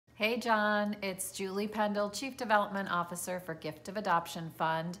Hey John, it's Julie Pendell, Chief Development Officer for Gift of Adoption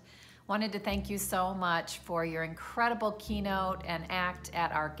Fund. Wanted to thank you so much for your incredible keynote and act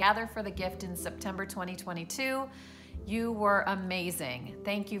at our Gather for the Gift in September 2022. You were amazing.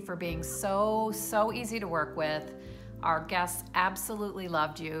 Thank you for being so easy to work with. Our guests absolutely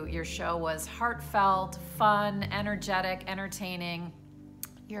loved you. Your show was heartfelt, fun, energetic, entertaining.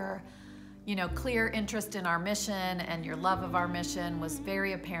 Your clear interest in our mission and your love of our mission was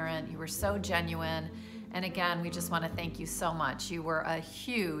very apparent. You were so genuine. And again, we just want to thank you so much. You were a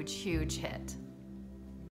huge hit.